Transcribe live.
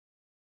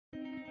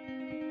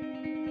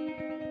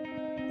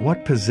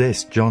What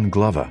possessed John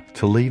Glover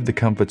to leave the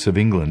comforts of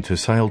England to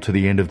sail to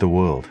the end of the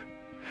world?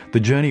 The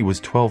journey was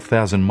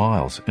 12,000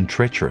 miles and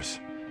treacherous,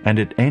 and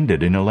it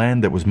ended in a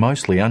land that was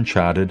mostly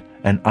uncharted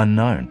and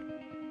unknown.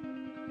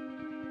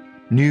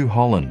 New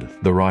Holland,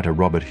 the writer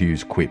Robert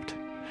Hughes quipped,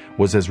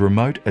 was as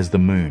remote as the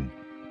moon.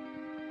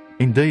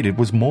 Indeed, it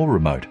was more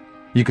remote.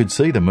 You could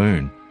see the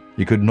moon,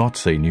 you could not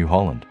see New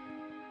Holland.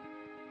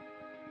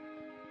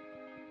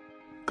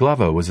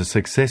 Glover was a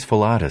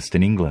successful artist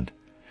in England.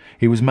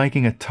 He was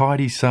making a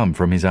tidy sum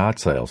from his art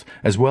sales,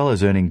 as well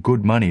as earning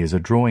good money as a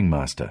drawing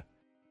master.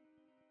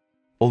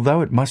 Although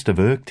it must have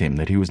irked him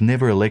that he was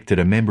never elected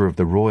a member of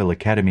the Royal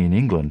Academy in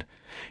England,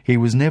 he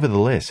was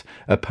nevertheless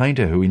a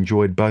painter who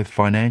enjoyed both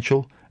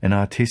financial and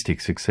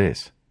artistic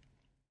success.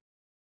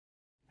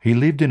 He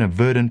lived in a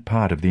verdant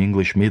part of the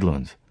English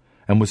Midlands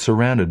and was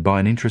surrounded by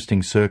an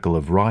interesting circle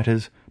of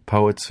writers,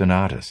 poets and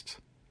artists.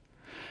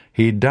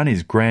 He had done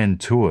his grand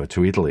tour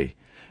to Italy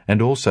and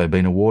also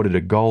been awarded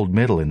a gold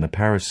medal in the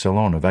Paris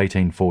Salon of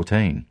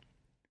 1814.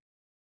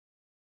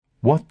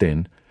 What,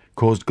 then,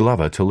 caused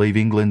Glover to leave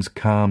England's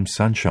calm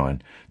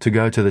sunshine to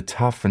go to the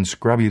tough and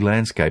scrubby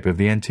landscape of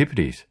the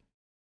Antipodes?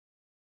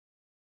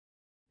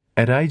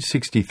 At age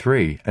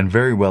 63 and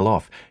very well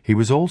off, he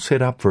was all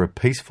set up for a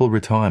peaceful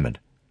retirement.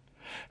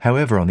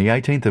 However, on the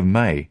 18th of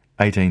May,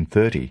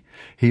 1830,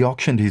 he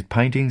auctioned his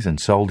paintings and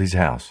sold his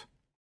house.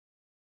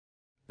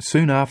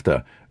 Soon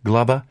after,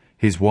 Glover,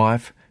 his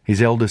wife, his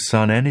eldest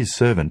son and his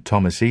servant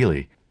Thomas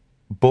Ely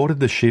boarded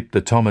the ship the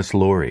Thomas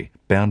Laurie,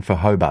 bound for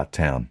Hobart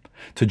Town,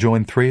 to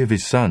join 3 of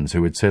his sons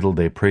who had settled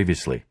there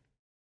previously.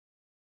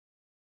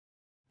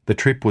 The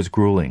trip was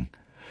gruelling.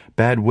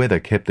 Bad weather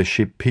kept the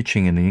ship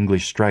pitching in the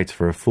English Straits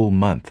for a full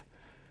month.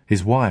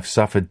 His wife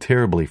suffered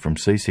terribly from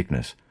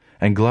seasickness,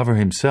 and Glover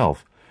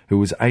himself, who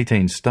was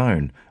 18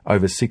 stone,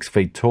 over 6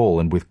 feet tall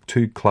and with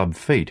 2 club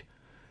feet,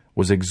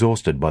 was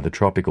exhausted by the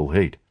tropical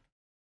heat.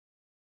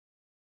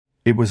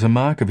 It was a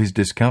mark of his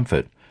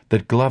discomfort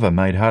that Glover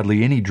made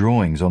hardly any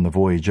drawings on the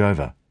voyage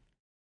over.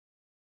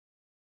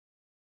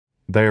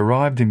 They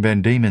arrived in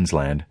Van Diemen's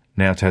Land,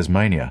 now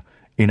Tasmania,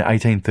 in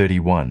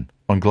 1831,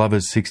 on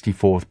Glover's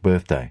 64th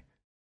birthday.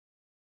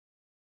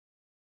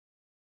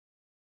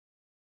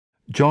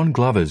 John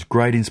Glover's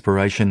great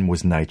inspiration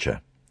was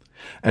nature.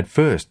 At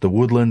first, the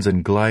woodlands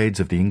and glades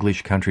of the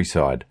English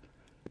countryside,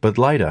 but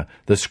later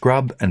the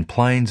scrub and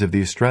plains of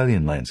the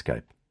Australian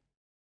landscape.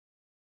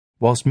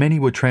 Whilst many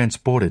were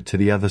transported to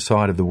the other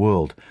side of the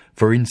world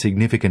for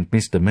insignificant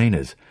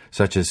misdemeanours,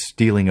 such as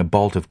stealing a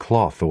bolt of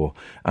cloth or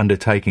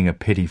undertaking a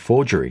petty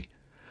forgery,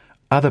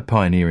 other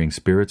pioneering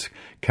spirits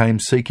came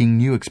seeking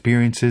new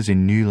experiences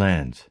in new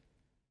lands.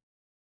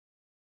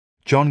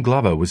 John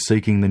Glover was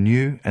seeking the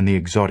new and the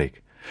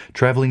exotic,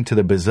 travelling to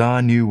the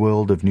bizarre new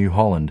world of New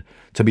Holland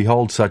to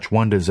behold such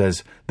wonders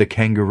as the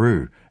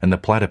kangaroo and the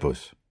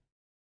platypus.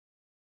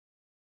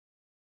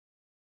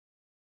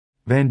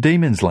 Van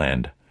Diemen's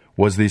Land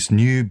was this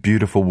new,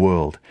 beautiful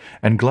world,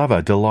 and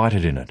Glover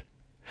delighted in it.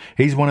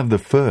 He's one of the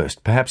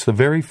first, perhaps the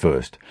very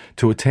first,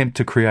 to attempt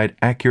to create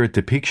accurate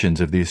depictions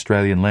of the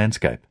Australian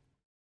landscape.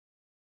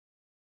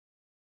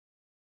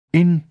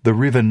 In The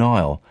River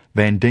Nile,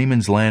 Van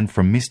Diemen's Land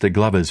from Mr.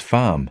 Glover's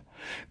farm,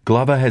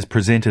 Glover has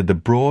presented the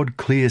broad,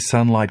 clear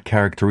sunlight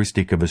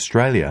characteristic of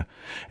Australia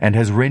and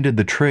has rendered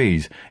the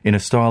trees in a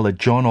style that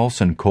John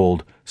Olsen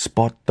called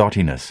spot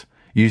dottiness,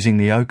 using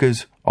the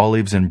ochres,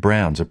 olives and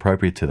browns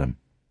appropriate to them.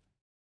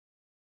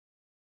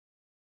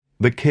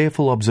 The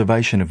careful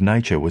observation of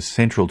nature was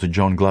central to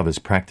John Glover's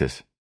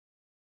practice.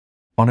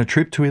 On a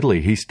trip to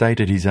Italy, he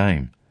stated his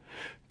aim: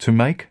 to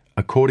make,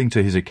 according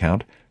to his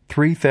account,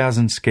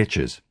 3,000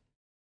 sketches,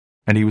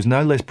 and he was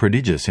no less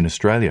prodigious in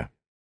Australia,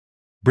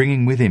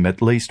 bringing with him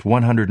at least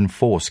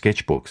 104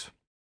 sketchbooks.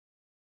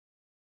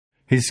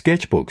 His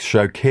sketchbooks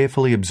show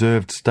carefully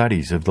observed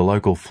studies of the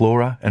local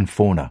flora and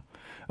fauna,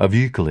 of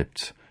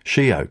eucalypts,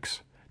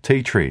 she-oaks,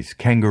 tea trees,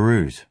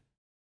 kangaroos.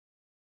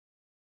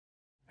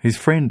 His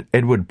friend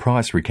Edward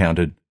Price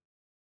recounted,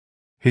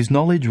 "His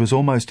knowledge was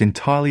almost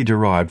entirely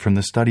derived from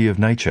the study of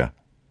nature,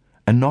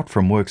 and not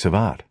from works of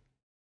art.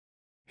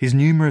 His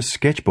numerous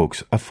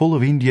sketchbooks are full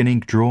of Indian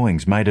ink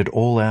drawings made at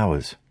all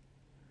hours.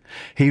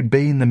 He'd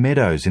be in the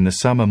meadows in the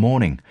summer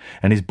morning,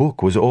 and his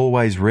book was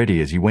always ready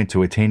as he went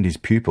to attend his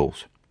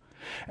pupils.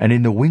 And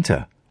in the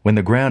winter, when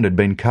the ground had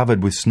been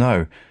covered with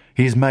snow,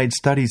 he has made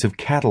studies of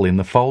cattle in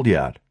the fold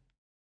yard.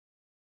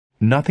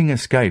 Nothing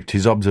escaped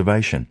his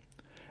observation,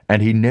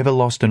 and he never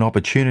lost an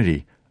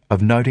opportunity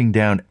of noting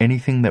down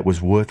anything that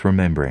was worth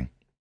remembering."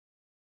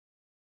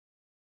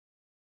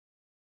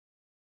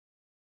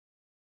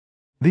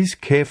 This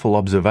careful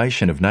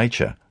observation of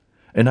nature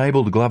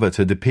enabled Glover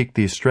to depict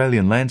the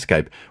Australian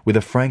landscape with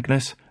a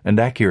frankness and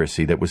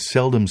accuracy that was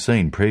seldom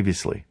seen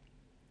previously.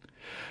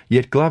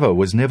 Yet Glover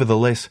was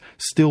nevertheless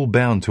still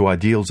bound to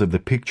ideals of the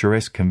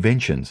picturesque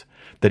conventions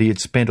that he had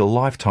spent a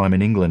lifetime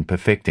in England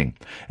perfecting,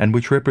 and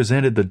which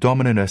represented the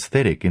dominant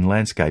aesthetic in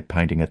landscape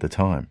painting at the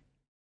time.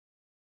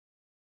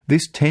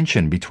 This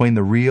tension between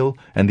the real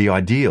and the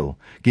ideal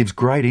gives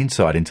great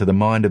insight into the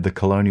mind of the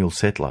colonial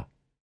settler.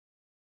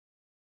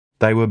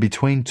 They were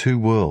between two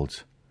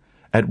worlds,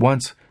 at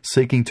once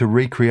seeking to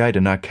recreate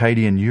an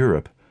Arcadian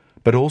Europe,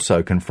 but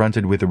also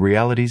confronted with the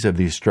realities of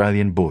the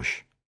Australian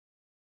bush.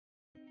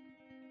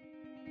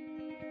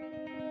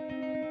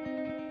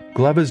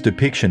 Glover's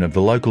depiction of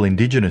the local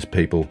indigenous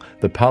people,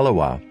 the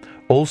Palawa,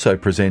 also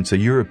presents a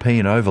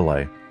European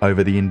overlay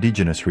over the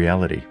indigenous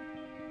reality.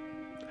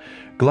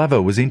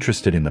 Glover was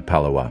interested in the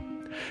Palawa.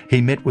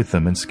 He met with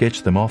them and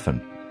sketched them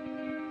often.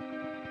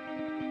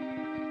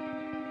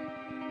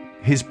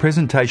 His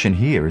presentation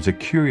here is a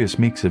curious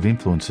mix of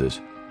influences.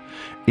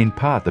 In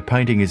part, the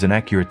painting is an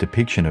accurate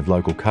depiction of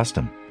local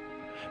custom.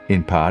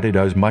 In part, it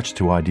owes much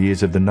to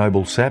ideas of the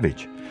noble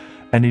savage.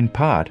 And in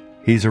part,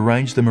 he has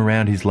arranged them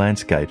around his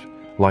landscape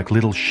like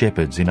little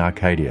shepherds in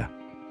Arcadia.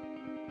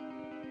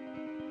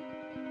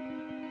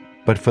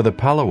 But for the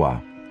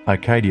Palawa,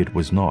 Arcadia it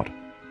was not.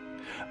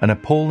 An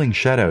appalling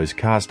shadow is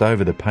cast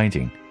over the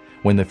painting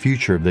when the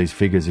future of these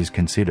figures is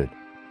considered.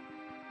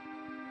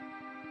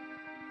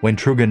 When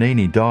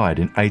Truganini died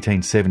in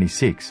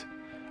 1876,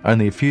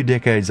 only a few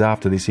decades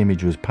after this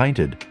image was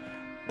painted,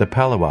 the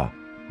Palawa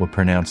were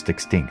pronounced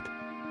extinct.